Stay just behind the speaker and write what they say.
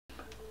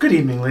Good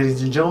evening,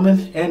 ladies and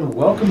gentlemen, and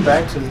welcome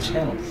back to the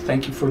channel.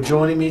 Thank you for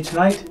joining me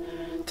tonight.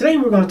 Today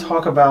we're going to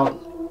talk about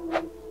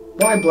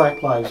why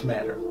Black Lives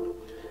Matter.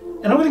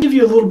 And I'm going to give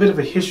you a little bit of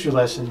a history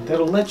lesson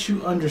that'll let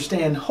you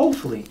understand,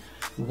 hopefully,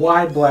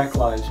 why Black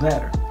Lives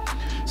Matter.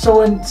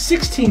 So in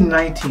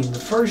 1619, the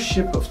first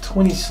ship of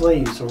 20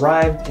 slaves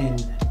arrived in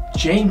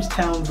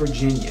Jamestown,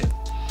 Virginia.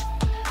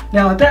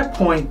 Now at that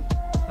point,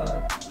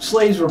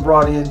 slaves were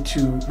brought in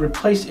to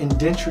replace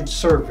indentured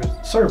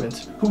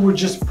servants who were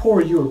just poor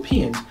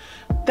Europeans.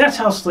 That's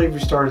how slavery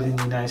started in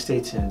the United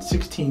States in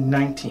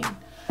 1619.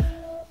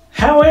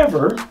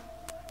 However,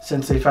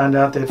 since they found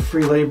out that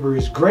free labor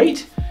is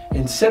great,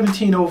 in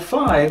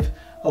 1705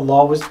 a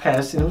law was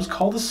passed and it was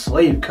called the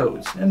Slave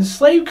Codes. And the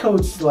Slave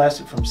Codes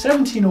lasted from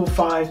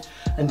 1705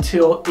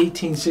 until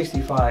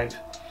 1865.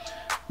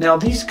 Now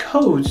these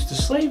codes, the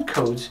Slave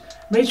Codes,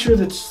 made sure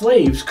that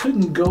slaves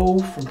couldn't go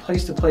from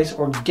place to place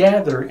or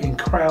gather in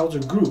crowds or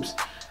groups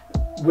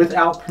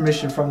without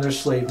permission from their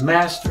slave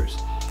masters.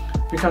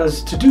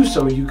 Because to do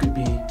so, you could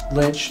be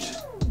lynched,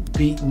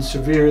 beaten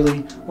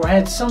severely, or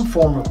had some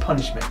form of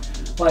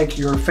punishment. Like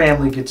your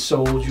family gets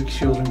sold, your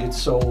children get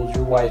sold,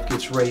 your wife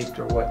gets raped,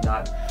 or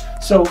whatnot.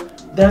 So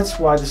that's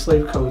why the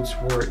Slave Codes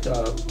were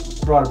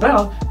brought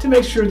about, to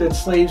make sure that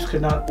slaves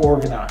could not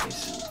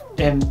organize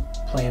and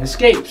plan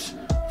escapes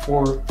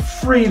for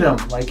freedom,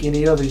 like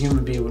any other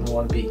human being would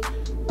want to be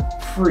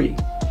free.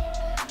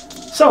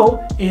 So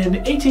in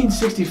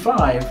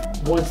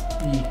 1865, once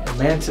the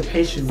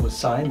Emancipation was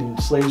signed and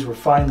slaves were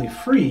finally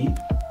free,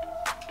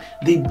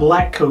 the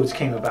Black Codes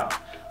came about.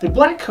 The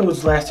Black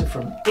Codes lasted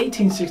from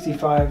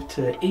 1865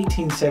 to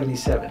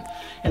 1877,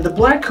 and the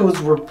Black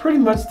Codes were pretty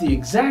much the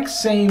exact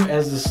same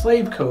as the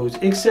Slave Codes,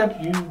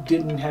 except you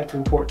didn't have to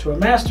report to a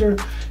master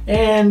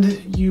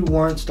and you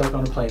weren't stuck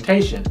on a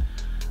plantation,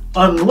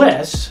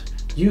 unless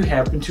you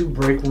happen to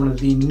break one of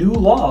the new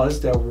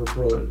laws that were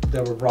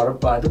brought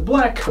up by the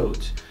Black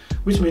Codes,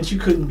 which meant you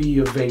couldn't be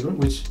a vagrant,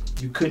 which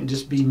you couldn't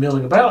just be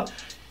milling about.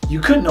 You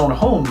couldn't own a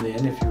home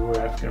then if you were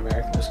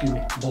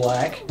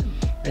black,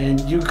 and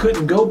you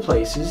couldn't go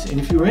places, and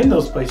if you were in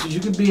those places,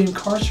 you could be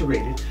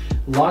incarcerated,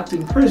 locked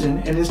in prison,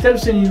 and instead of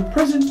sending you to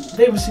prison,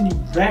 they would send you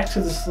back to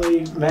the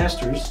slave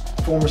masters,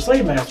 former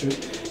slave masters,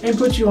 and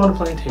put you on a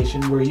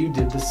plantation where you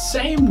did the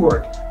same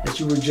work that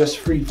you were just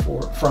freed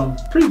from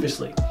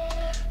previously.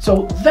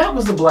 So that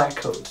was the Black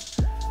Codes.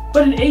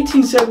 But in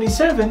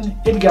 1877,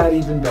 it got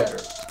even better.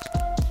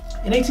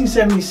 In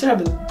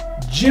 1877,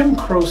 Jim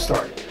Crow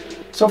started.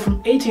 So from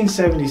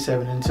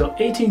 1877 until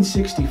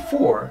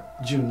 1864,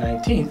 June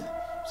 19th,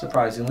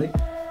 surprisingly,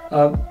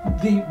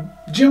 the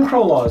Jim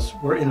Crow laws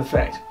were in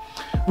effect,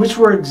 which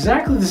were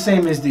exactly the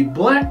same as the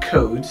Black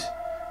Codes,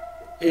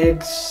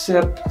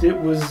 except it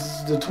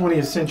was the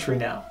 20th century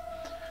now.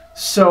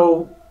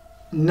 So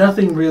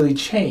nothing really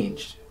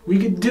changed. We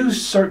could do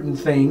certain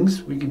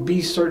things, we could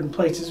be certain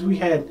places, we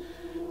had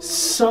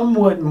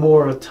somewhat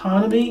more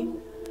autonomy,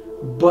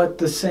 but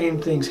the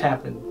same things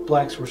happened.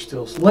 Blacks were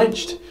still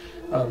lynched.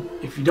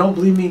 If you don't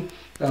believe me,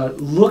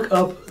 look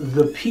up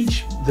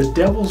the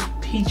Devil's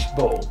Peach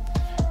Bowl.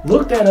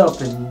 Look that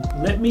up and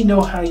let me know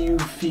how you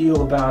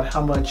feel about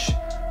how much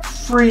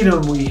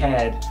freedom we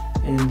had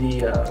in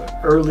the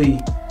early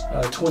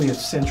 20th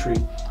century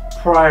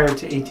prior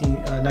to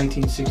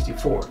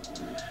 1964.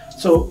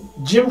 So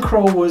Jim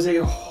Crow was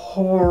a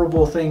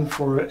horrible thing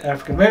for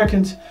African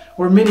Americans,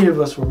 where many of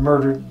us were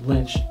murdered,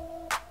 lynched.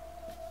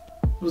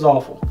 It was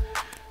awful.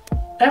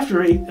 After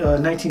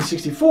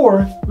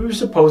 1964, we were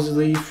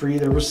supposedly free.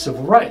 There was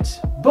civil rights,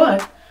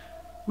 but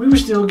we were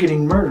still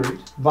getting murdered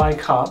by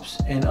cops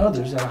and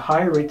others at a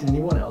higher rate than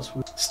anyone else.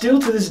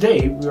 Still to this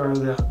day,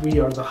 we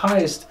are the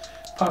highest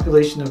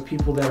population of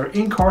people that are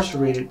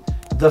incarcerated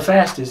the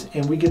fastest,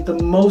 and we get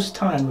the most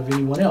time of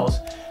anyone else.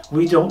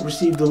 We don't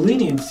receive the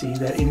leniency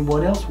that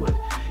anyone else would.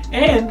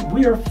 And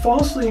we are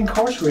falsely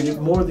incarcerated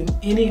more than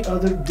any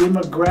other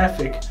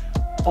demographic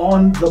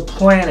on the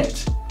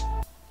planet.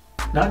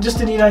 Not just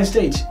in the United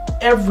States,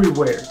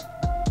 everywhere.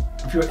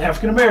 If you're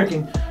African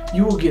American,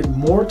 you will get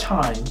more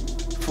time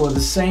for the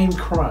same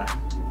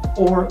crime,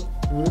 or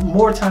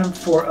more time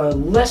for a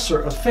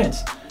lesser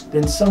offense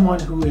than someone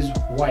who is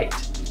white.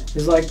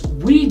 It's like,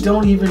 we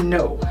don't even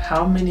know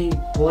how many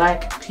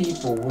black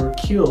people were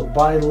killed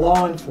by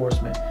law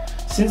enforcement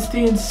since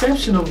the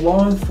inception of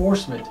law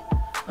enforcement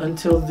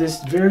until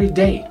this very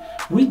day.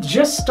 We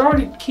just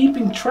started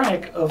keeping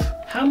track of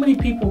how many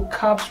people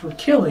cops were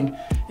killing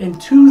in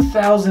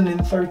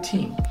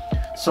 2013.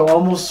 So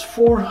almost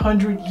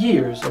 400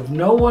 years of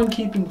no one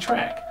keeping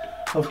track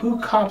of who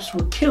cops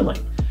were killing,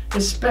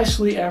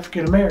 especially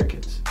African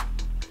Americans.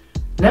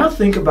 Now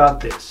think about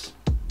this.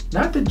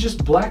 Not that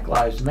just Black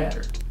lives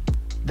matter.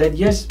 That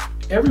yes,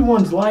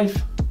 everyone's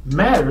life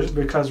matters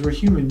because we're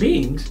human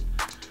beings,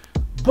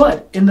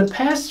 but in the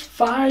past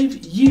 5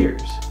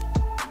 years,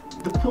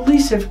 the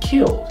police have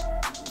killed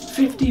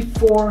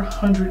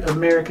 5,400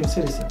 American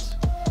citizens.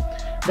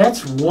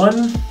 That's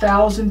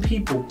 1,000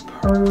 people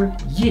per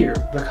year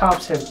the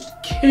cops have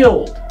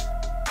killed.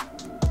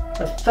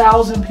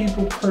 1,000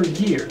 people per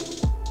year.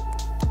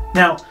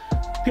 Now,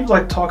 People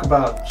like to talk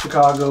about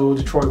Chicago,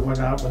 Detroit,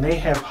 whatnot. When they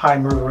have high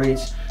murder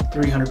rates,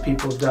 300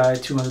 people have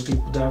died, 200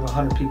 people have died,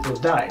 100 people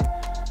have died.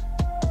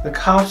 The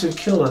cops have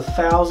killed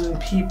 1,000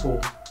 people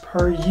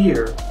per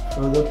year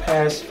for the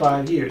past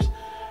 5 years.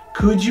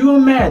 Could you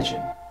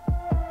imagine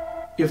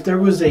if there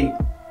was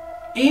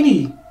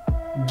any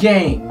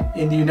gang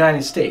in the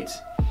United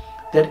States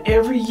that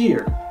every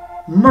year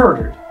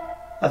murdered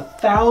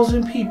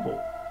 1,000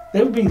 people?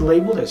 They would be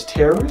labeled as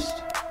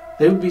terrorists.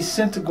 They would be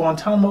sent to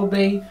Guantanamo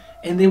Bay,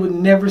 and they would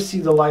never see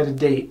the light of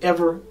day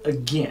ever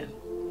again.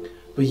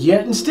 But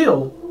yet and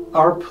still,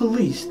 our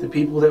police, the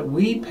people that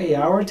we pay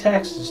our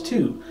taxes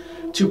to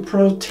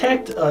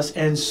protect us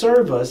and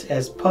serve us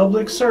as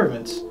public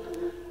servants,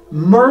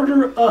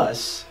 murder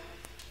us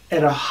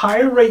at a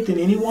higher rate than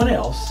anyone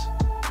else,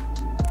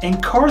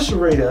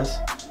 incarcerate us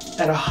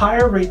at a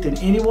higher rate than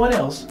anyone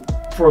else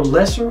for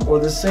lesser or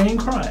the same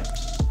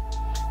crimes.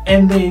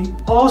 And they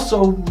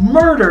also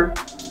murder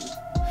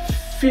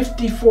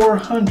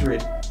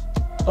 5,400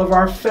 of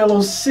our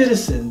fellow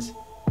citizens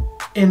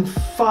in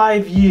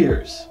 5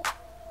 years.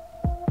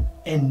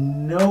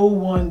 And no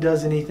one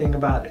does anything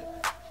about it.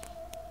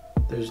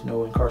 There's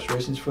no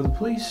incarcerations for the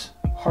police,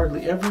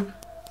 hardly ever.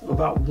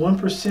 About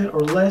 1% or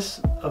less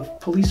of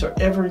police are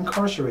ever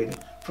incarcerated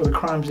for the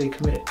crimes they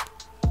commit.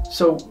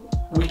 So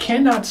we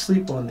cannot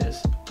sleep on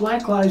this.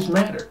 Black Lives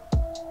Matter.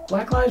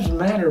 Black Lives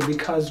Matter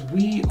because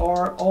we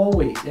are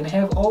always and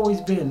have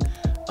always been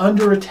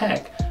under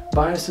attack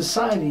by a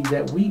society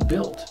that we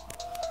built.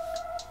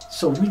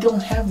 So we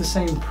don't have the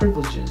same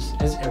privileges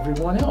as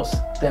everyone else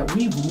that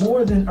we've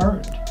more than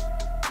earned.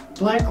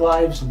 Black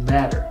Lives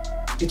Matter.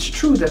 It's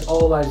true that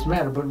all lives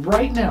matter, but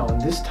right now, in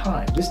this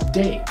time, this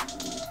day,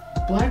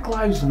 Black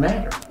Lives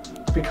Matter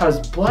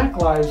because Black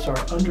lives are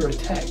under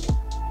attack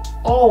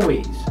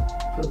always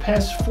for the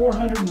past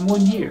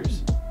 401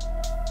 years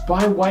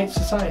by white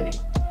society.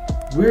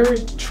 We're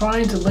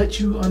trying to let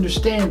you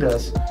understand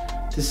us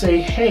to say,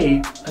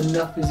 hey,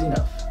 enough is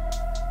enough.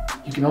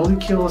 You can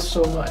only kill us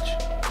so much.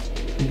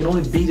 You can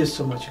only beat us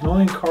so much. You can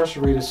only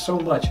incarcerate us so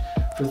much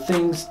for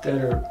things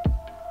that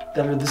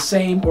are the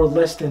same or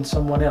less than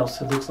someone else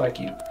that looks like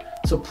you.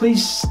 So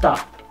please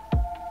stop.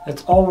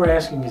 That's all we're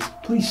asking is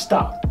please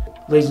stop.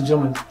 Ladies and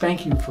gentlemen,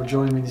 thank you for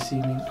joining me this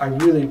evening. I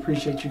really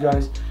appreciate you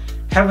guys.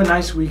 Have a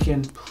nice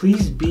weekend.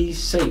 Please be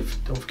safe.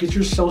 Don't forget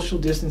your social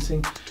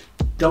distancing.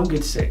 Don't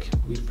get sick.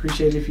 We'd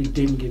appreciate it if you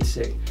didn't get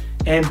sick.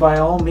 And by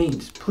all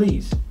means,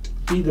 please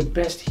be the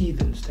best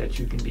heathens that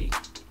you can be.